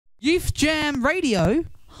Youth Jam Radio,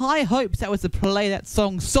 High Hopes. That was the Play That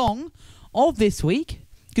song of this week.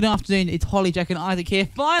 Good afternoon, it's Holly, Jack and Isaac here.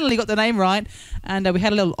 Finally got the name right, and we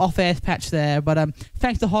had a little off-air patch there, but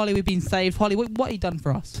thanks to Holly, we've been saved. Holly, what have you done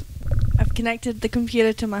for us? I've connected the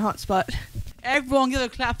computer to my hotspot. Everyone give a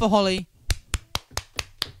clap for Holly.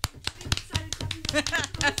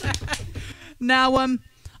 Now,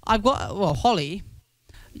 Holly,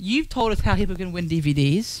 you've told us how people can win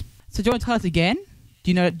DVDs, so do you want to tell us again? Do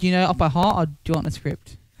you know off by heart, or do you want the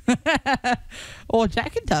script? Or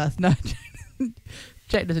Jack can tell us. No,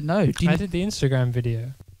 Jack doesn't know. I did the Instagram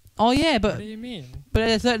video. Oh yeah, but What do you mean? but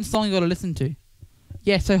there's a certain song you got to listen to.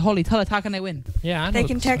 Yeah, so Holly, tell us, how can they win? Yeah, I know They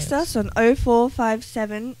can text us on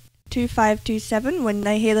 0457 2527 when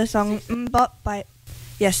they hear the song Mbop by...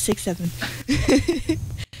 Yes, 67.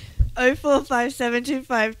 0457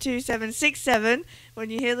 252767 when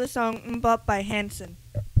you hear the song Mbop by Hanson.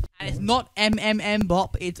 And it's not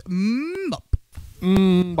Bop, it's Bop.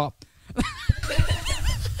 Bop.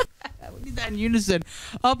 We did that in unison.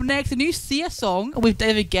 Up next, a new Sia song with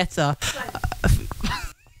David Guetta.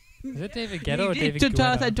 Is it David Guetta or Do David you want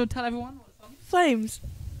to Guetta? tell everyone what song? Flames.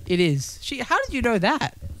 It is. How did you know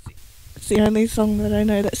that? It's the only song that I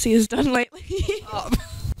know that Sia's done lately. Oh,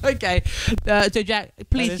 okay. So Jack,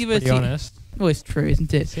 please That is give us... pretty honest. Oh, it's true,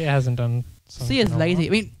 isn't it? Sia hasn't done songs Sia's in a lazy.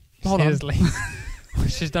 I while. mean, hold on. Sia's lazy.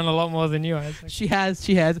 She's done a lot more than you, Isaac. She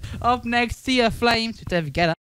has. Up next, Sia Flames with David Guetta.